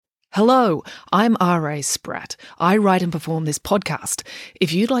Hello, I'm R.A. Spratt. I write and perform this podcast.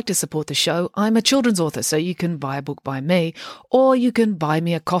 If you'd like to support the show, I'm a children's author, so you can buy a book by me, or you can buy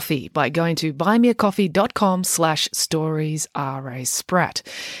me a coffee by going to buymeacoffee.com/storiesRASpratt.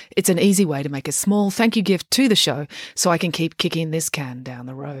 It's an easy way to make a small thank you gift to the show so I can keep kicking this can down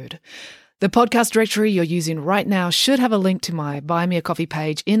the road. The podcast directory you're using right now should have a link to my Buy Me a Coffee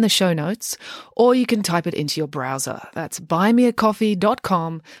page in the show notes, or you can type it into your browser. That's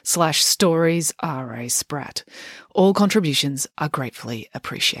buymeacoffee.com/storiesRASpratt. All contributions are gratefully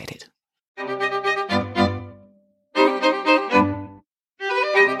appreciated.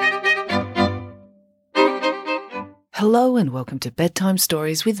 Hello and welcome to Bedtime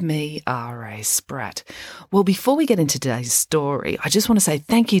Stories with me, R.A. Spratt. Well, before we get into today's story, I just want to say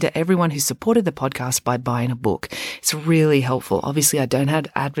thank you to everyone who supported the podcast by buying a book. It's really helpful. Obviously, I don't have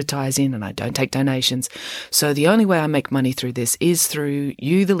advertising and I don't take donations. So the only way I make money through this is through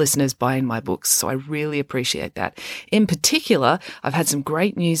you, the listeners, buying my books. So I really appreciate that. In particular, I've had some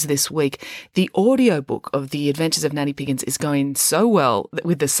great news this week. The audiobook of The Adventures of Nanny Piggins is going so well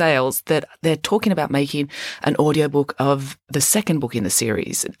with the sales that they're talking about making an audiobook of the second book in the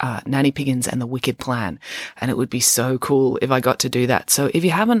series, Nanny Piggins and the Wicked Plan. And it would be so cool if I got to do that. So if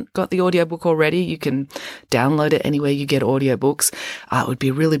you haven't got the audiobook already, you can download it anywhere you get audiobooks. It would be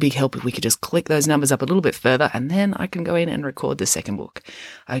a really big help if we could just click those numbers up a little bit further, and then I can go in and record the second book.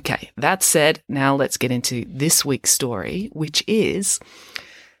 Okay, that said, now let's get into this week's story, which is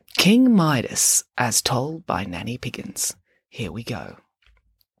King Midas, as told by Nanny Piggins. Here we go.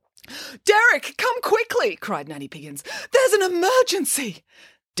 "Derek, come quickly!" cried Nanny Piggins. "There's an emergency!"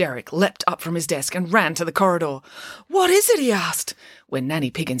 Derek leapt up from his desk and ran to the corridor. "What is it?" he asked. When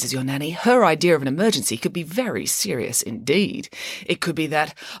Nanny Piggins is your nanny, her idea of an emergency could be very serious indeed. It could be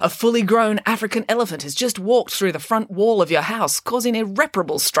that a fully grown African elephant has just walked through the front wall of your house, causing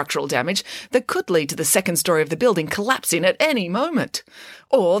irreparable structural damage that could lead to the second story of the building collapsing at any moment.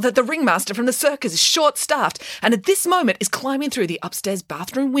 Or that the ringmaster from the circus is short-staffed and at this moment is climbing through the upstairs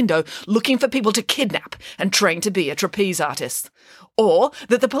bathroom window looking for people to kidnap and train to be a trapeze artist. Or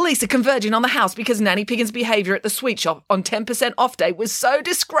that the police are converging on the house because Nanny Piggins' behaviour at the sweet shop on 10% off day was so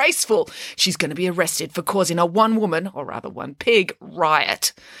disgraceful she's going to be arrested for causing a one-woman, or rather one pig,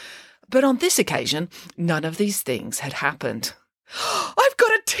 riot. But on this occasion, none of these things had happened. "I've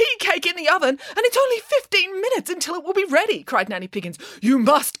got a tea cake in the oven, and it's only 15 minutes until it will be ready," cried Nanny Piggins. "You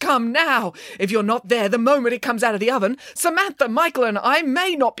must come now. If you're not there the moment it comes out of the oven, Samantha, Michael, and I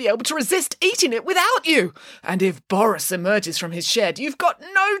may not be able to resist eating it without you. And if Boris emerges from his shed, you've got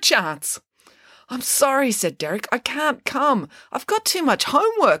no chance." "I'm sorry," said Derek. "I can't come. I've got too much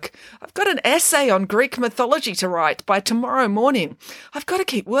homework. I've got an essay on Greek mythology to write by tomorrow morning. I've got to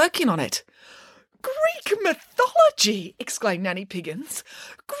keep working on it." "Greek mythology!" exclaimed Nanny Piggins.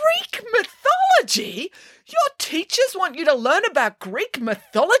 "Greek mythology? Your teachers want you to learn about Greek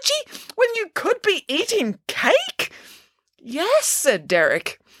mythology when you could be eating cake?" "Yes," said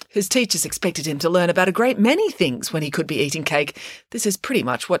Derek. His teachers expected him to learn about a great many things when he could be eating cake. This is pretty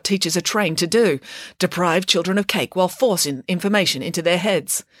much what teachers are trained to do, deprive children of cake while forcing information into their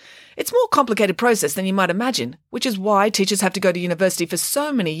heads. It's a more complicated process than you might imagine, which is why teachers have to go to university for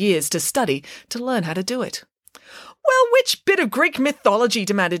so many years to study to learn how to do it. "Well, which bit of Greek mythology?"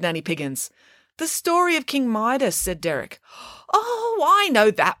 demanded Nanny Piggins. "The story of King Midas," said Derek. "Oh, I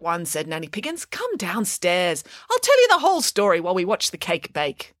know that one," said Nanny Piggins. "Come downstairs. I'll tell you the whole story while we watch the cake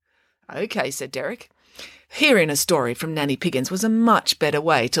bake." "Okay," said Derek. Hearing a story from Nanny Piggins was a much better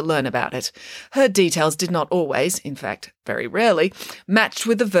way to learn about it. Her details did not always, in fact, very rarely, match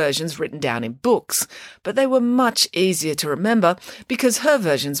with the versions written down in books, but they were much easier to remember because her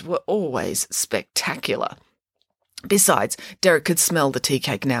versions were always spectacular. Besides, Derek could smell the tea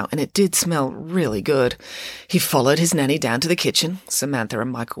cake now, and it did smell really good. He followed his nanny down to the kitchen. Samantha and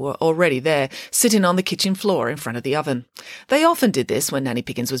Michael were already there, sitting on the kitchen floor in front of the oven. They often did this when Nanny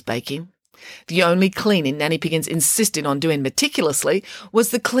Piggins was baking. The only cleaning Nanny Piggins insisted on doing meticulously was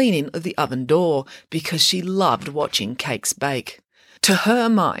the cleaning of the oven door, because she loved watching cakes bake. To her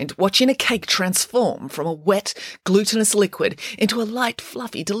mind, watching a cake transform from a wet, glutinous liquid into a light,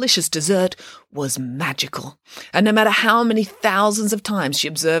 fluffy, delicious dessert was magical. And no matter how many thousands of times she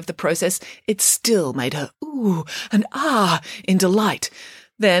observed the process, it still made her ooh and ah in delight,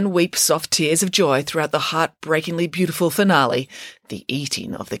 then weep soft tears of joy throughout the heartbreakingly beautiful finale, the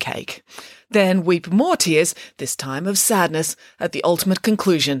eating of the cake. Then weep more tears, this time of sadness, at the ultimate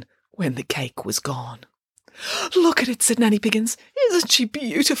conclusion, when the cake was gone. "Look at it," said Nanny Piggins. "Isn't she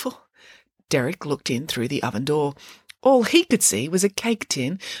beautiful?" Derek looked in through the oven door. All he could see was a cake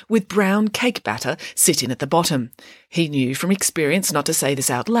tin with brown cake batter sitting at the bottom. He knew from experience not to say this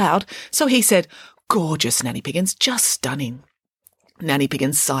out loud, so he said, "Gorgeous, Nanny Piggins, just stunning." Nanny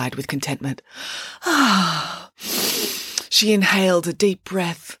Piggins sighed with contentment. Ah! She inhaled a deep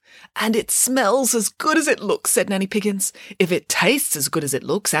breath. "And it smells as good as it looks," said Nanny Piggins. "If it tastes as good as it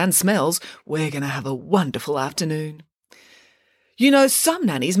looks and smells, we're going to have a wonderful afternoon." You know, some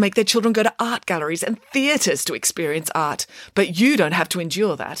nannies make their children go to art galleries and theatres to experience art, but you don't have to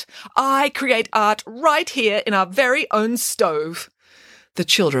endure that. I create art right here in our very own stove. The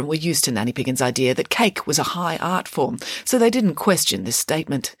children were used to Nanny Piggins' idea that cake was a high art form, so they didn't question this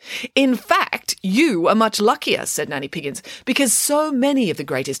statement. "In fact, you are much luckier," said Nanny Piggins, "because so many of the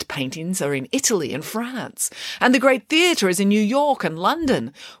greatest paintings are in Italy and France, and the great theatre is in New York and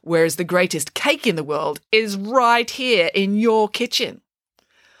London, whereas the greatest cake in the world is right here in your kitchen."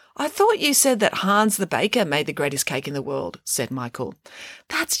 "I thought you said that Hans the baker made the greatest cake in the world," said Michael.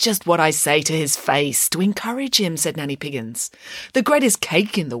 "That's just what I say to his face, to encourage him," said Nanny Piggins. "The greatest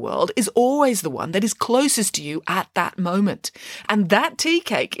cake in the world is always the one that is closest to you at that moment. And that tea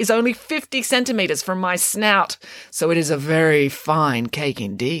cake is only 50 centimetres from my snout, so it is a very fine cake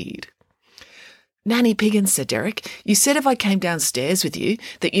indeed." "Nanny Piggins," said Derek, "you said if I came downstairs with you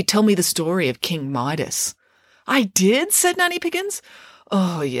that you'd tell me the story of King Midas." "I did?" said Nanny Piggins.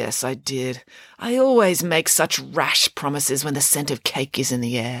 "Oh, yes, I did. I always make such rash promises when the scent of cake is in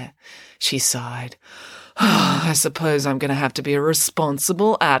the air." She sighed. "I suppose I'm going to have to be a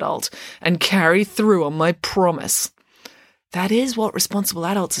responsible adult and carry through on my promise." "That is what responsible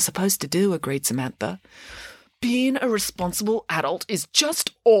adults are supposed to do," agreed Samantha. "Being a responsible adult is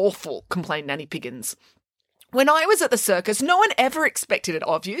just awful," complained Nanny Piggins. "When I was at the circus, no one ever expected it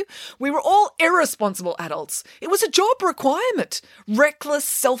of you. We were all irresponsible adults. It was a job requirement. Reckless,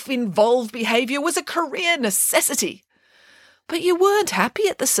 self-involved behaviour was a career necessity." "But you weren't happy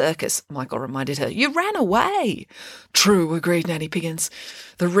at the circus," Michael reminded her. "You ran away." "True," agreed Nanny Piggins.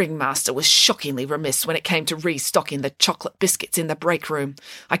 "The ringmaster was shockingly remiss when it came to restocking the chocolate biscuits in the break room.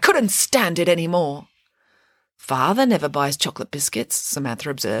 I couldn't stand it any more." "Father never buys chocolate biscuits,"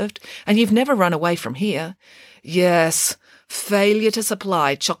 Samantha observed, "and you've never run away from here." "Yes, failure to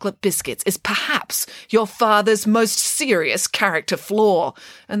supply chocolate biscuits is perhaps your father's most serious character flaw,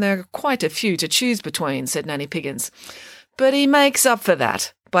 and there are quite a few to choose between," said Nanny Piggins. "But he makes up for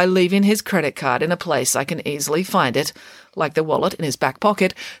that by leaving his credit card in a place I can easily find it, like the wallet in his back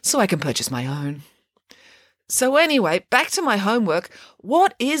pocket, so I can purchase my own." "So anyway, back to my homework.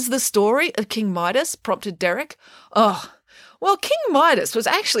 What is the story of King Midas?" prompted Derek. "Oh, well, King Midas was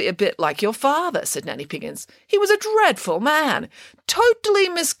actually a bit like your father," said Nanny Piggins. "He was a dreadful man, totally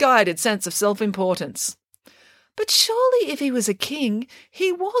misguided sense of self-importance." "But surely if he was a king,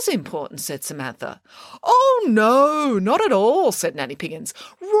 he was important," said Samantha. "Oh, no, not at all," said Nanny Piggins.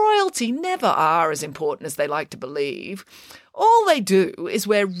 "Royalty never are as important as they like to believe. All they do is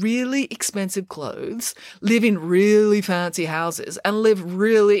wear really expensive clothes, live in really fancy houses, and live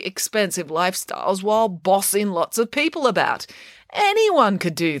really expensive lifestyles while bossing lots of people about. Anyone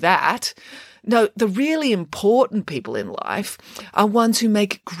could do that. No, the really important people in life are ones who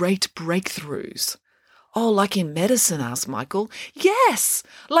make great breakthroughs." "Oh, like in medicine?" asked Michael. "Yes,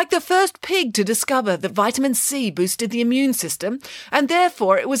 like the first pig to discover that vitamin C boosted the immune system, and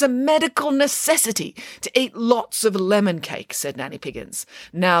therefore it was a medical necessity to eat lots of lemon cake," said Nanny Piggins.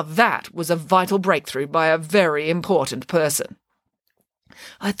 "Now that was a vital breakthrough by a very important person."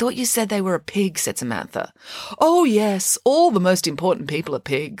 "I thought you said they were a pig," said Samantha. "Oh, yes, all the most important people are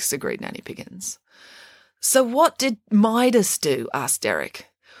pigs," agreed Nanny Piggins. "So what did Midas do?" asked Derek.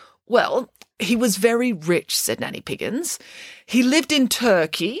 "Well, he was very rich," said Nanny Piggins. "He lived in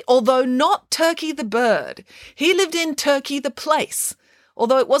Turkey, although not Turkey the bird. He lived in Turkey the place,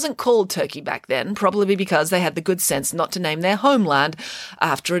 although it wasn't called Turkey back then, probably because they had the good sense not to name their homeland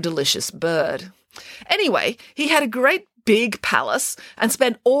after a delicious bird. Anyway, he had a great big palace and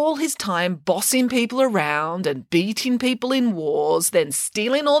spent all his time bossing people around and beating people in wars, then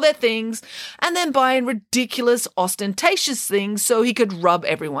stealing all their things, and then buying ridiculous, ostentatious things so he could rub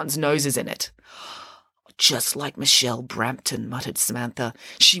everyone's noses in it." "Just like Michelle Brampton," muttered Samantha.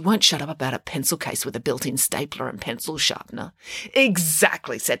 "She won't shut up about a pencil case with a built-in stapler and pencil sharpener."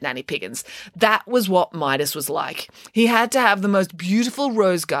 "Exactly," said Nanny Piggins. "That was what Midas was like. He had to have the most beautiful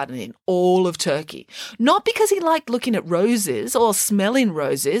rose garden in all of Turkey. Not because he liked looking at roses or smelling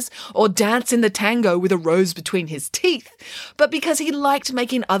roses or dancing the tango with a rose between his teeth, but because he liked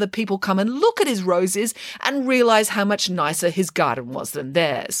making other people come and look at his roses and realise how much nicer his garden was than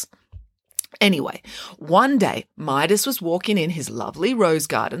theirs." Anyway, one day, Midas was walking in his lovely rose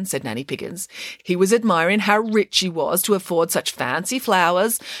garden, said Nanny Piggins. He was admiring how rich he was to afford such fancy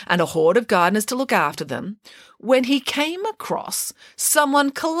flowers and a horde of gardeners to look after them, when he came across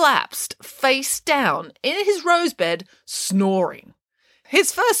someone collapsed face down in his rose bed, snoring.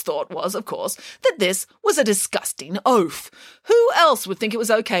 His first thought was, of course, that this was a disgusting oaf. Who else would think it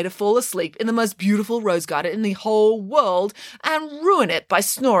was okay to fall asleep in the most beautiful rose garden in the whole world and ruin it by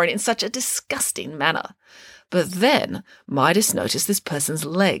snoring in such a disgusting manner? But then Midas noticed this person's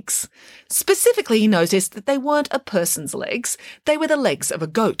legs. Specifically, he noticed that they weren't a person's legs, they were the legs of a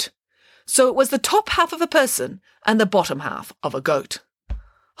goat. So it was the top half of a person and the bottom half of a goat.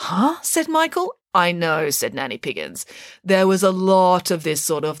 Huh? Said Michael. I know, said Nanny Piggins. There was a lot of this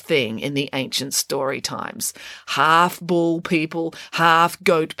sort of thing in the ancient story times. Half bull people, half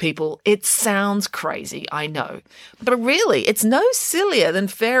goat people. It sounds crazy, I know. But really, it's no sillier than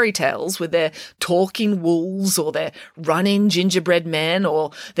fairy tales with their talking wolves or their running gingerbread men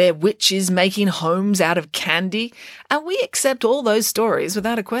or their witches making homes out of candy. And we accept all those stories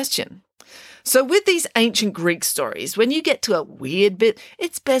without a question. So with these ancient Greek stories, when you get to a weird bit,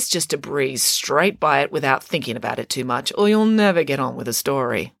 it's best just to breeze straight by it without thinking about it too much, or you'll never get on with a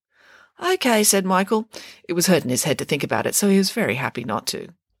story. Okay, said Michael. It was hurting his head to think about it, so he was very happy not to.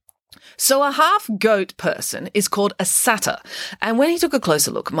 So a half-goat person is called a satyr, and when he took a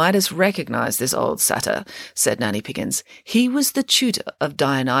closer look, Midas recognised this old satyr, said Nanny Piggins. He was the tutor of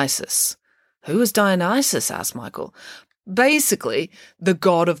Dionysus. Who was Dionysus? Asked Michael. Basically, the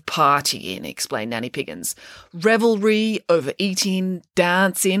god of partying, explained Nanny Piggins. Revelry, overeating,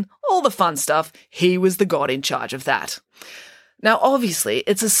 dancing, all the fun stuff. He was the god in charge of that. Now, obviously,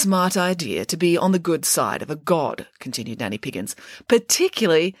 it's a smart idea to be on the good side of a god, continued Nanny Piggins,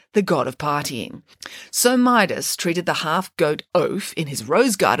 particularly the god of partying. So Midas treated the half-goat oaf in his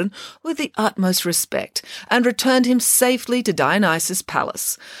rose garden with the utmost respect and returned him safely to Dionysus'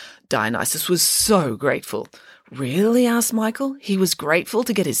 palace. Dionysus was so grateful. Really? Asked Michael. He was grateful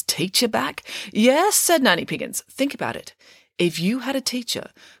to get his teacher back? Yes, said Nanny Piggins. Think about it. If you had a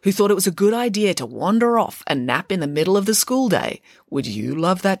teacher who thought it was a good idea to wander off and nap in the middle of the school day, would you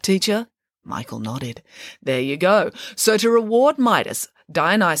love that teacher? Michael nodded. There you go. So to reward Midas,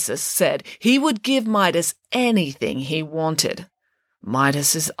 Dionysus said he would give Midas anything he wanted.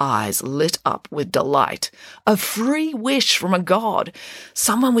 Midas's eyes lit up with delight. A free wish from a god.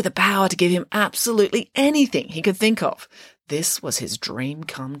 Someone with the power to give him absolutely anything he could think of. This was his dream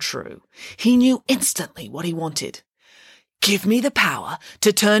come true. He knew instantly what he wanted. Give me the power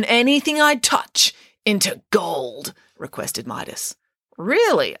to turn anything I touch into gold, requested Midas.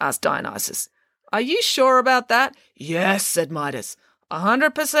 Really? Asked Dionysus. Are you sure about that? Yes, said Midas.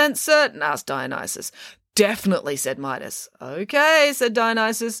 100% certain, asked Dionysus. Definitely, said Midas. Okay, said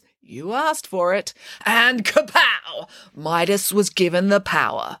Dionysus. You asked for it. And kapow! Midas was given the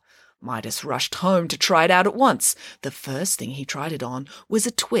power. Midas rushed home to try it out at once. The first thing he tried it on was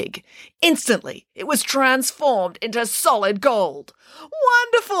a twig. Instantly, it was transformed into solid gold.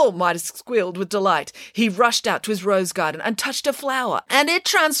 Wonderful! Midas squealed with delight. He rushed out to his rose garden and touched a flower, and it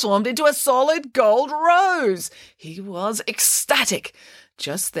transformed into a solid gold rose. He was ecstatic.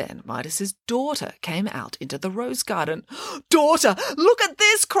 Just then, Midas's daughter came out into the rose garden. Daughter, look at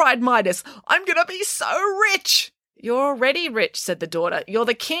this, cried Midas. I'm going to be so rich. You're already rich, said the daughter. You're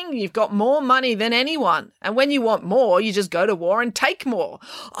the king. You've got more money than anyone. And when you want more, you just go to war and take more.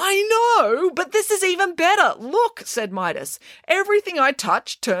 I know, but this is even better. Look, said Midas. Everything I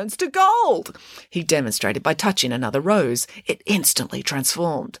touch turns to gold. He demonstrated by touching another rose. It instantly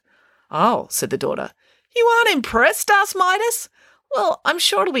transformed. Oh, said the daughter. You aren't impressed? Asked Midas. Well, I'm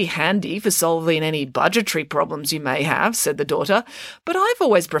sure it'll be handy for solving any budgetary problems you may have, said the daughter, but I've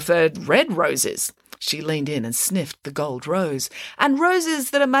always preferred red roses. She leaned in and sniffed the gold rose. And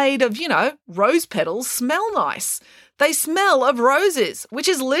roses that are made of, rose petals smell nice. They smell of roses, which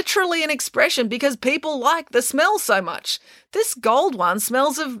is literally an expression because people like the smell so much. This gold one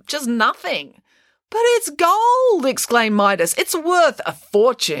smells of just nothing. But it's gold, exclaimed Midas. It's worth a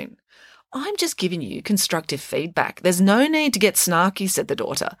fortune. I'm just giving you constructive feedback. There's no need to get snarky, said the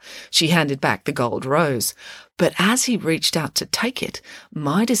daughter. She handed back the gold rose. But as he reached out to take it,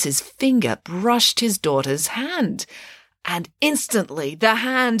 Midas's finger brushed his daughter's hand. And instantly the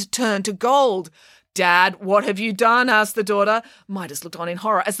hand turned to gold. Dad, what have you done? Asked the daughter. Midas looked on in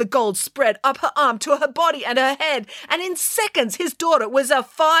horror as the gold spread up her arm to her body and her head. And in seconds, his daughter was a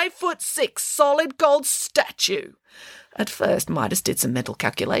 5'6" solid gold statue. At first, Midas did some mental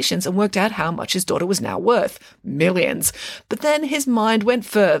calculations and worked out how much his daughter was now worth. Millions. But then his mind went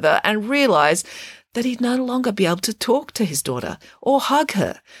further and realised that he'd no longer be able to talk to his daughter or hug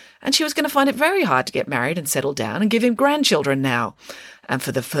her, and she was going to find it very hard to get married and settle down and give him grandchildren now. And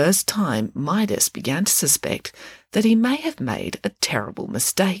for the first time, Midas began to suspect that he may have made a terrible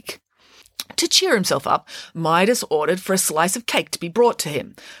mistake. To cheer himself up, Midas ordered for a slice of cake to be brought to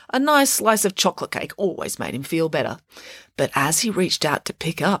him. A nice slice of chocolate cake always made him feel better. But as he reached out to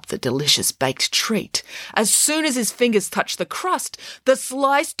pick up the delicious baked treat, as soon as his fingers touched the crust, the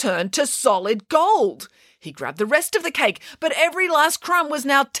slice turned to solid gold. He grabbed the rest of the cake, but every last crumb was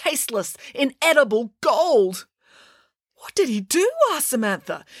now tasteless, inedible gold. "What did he do?" asked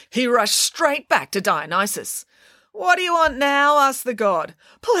Samantha. "He rushed straight back to Dionysus." "What do you want now?" asked the god.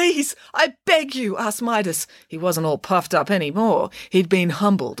 "Please, I beg you," asked Midas. He wasn't all puffed up anymore. He'd been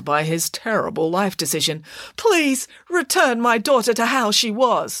humbled by his terrible life decision. "Please, return my daughter to how she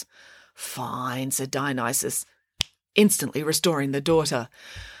was." "Fine," said Dionysus, instantly restoring the daughter.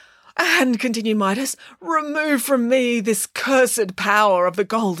 "And," continued Midas, "remove from me this cursed power of the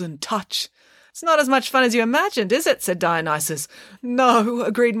golden touch." "It's not as much fun as you imagined, is it?" said Dionysus. "No,"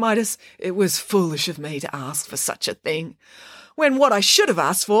 agreed Midas. "It was foolish of me to ask for such a thing, when what I should have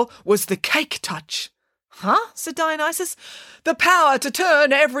asked for was the cake touch." "Huh?" said Dionysus. "The power to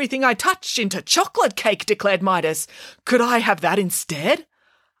turn everything I touch into chocolate cake," declared Midas. "Could I have that instead?"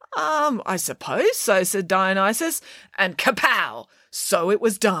 I suppose so," said Dionysus. And kapow! So it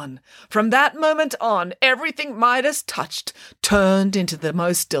was done. From that moment on, everything Midas touched turned into the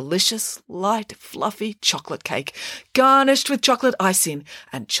most delicious, light, fluffy chocolate cake, garnished with chocolate icing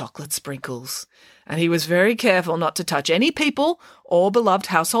and chocolate sprinkles. And he was very careful not to touch any people or beloved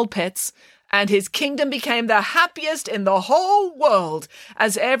household pets, and his kingdom became the happiest in the whole world,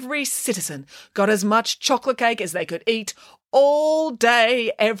 as every citizen got as much chocolate cake as they could eat all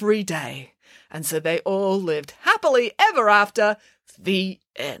day, every day. And so they all lived happily ever after. The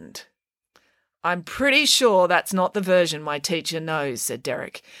end. "I'm pretty sure that's not the version my teacher knows," said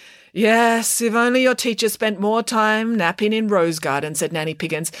Derek. "Yes, if only your teacher spent more time napping in Rose Garden," said Nanny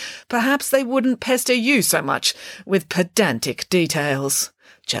Piggins. "Perhaps they wouldn't pester you so much with pedantic details."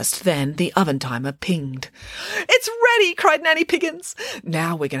 Just then the oven timer pinged. "It's ready!" cried Nanny Piggins.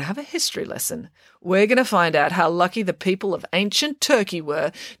 "Now we're going to have a history lesson. We're going to find out how lucky the people of ancient Turkey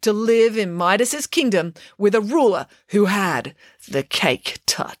were to live in Midas's kingdom with a ruler who had the cake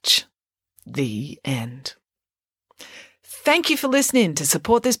touch." The end. Thank you for listening. To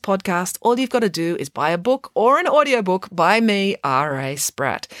support this podcast, all you've got to do is buy a book or an audiobook by me, R.A.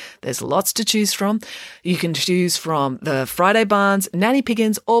 Spratt. There's lots to choose from. You can choose from the Friday Barnes, Nanny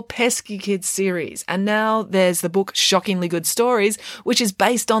Piggins, or Pesky Kids series. And now there's the book Shockingly Good Stories, which is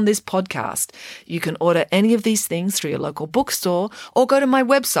based on this podcast. You can order any of these things through your local bookstore or go to my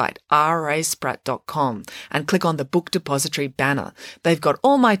website, raspratt.com, and click on the Book Depository banner. They've got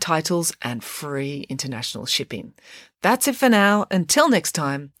all my titles and free international shipping. That's it for now. Until next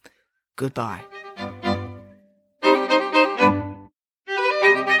time, goodbye.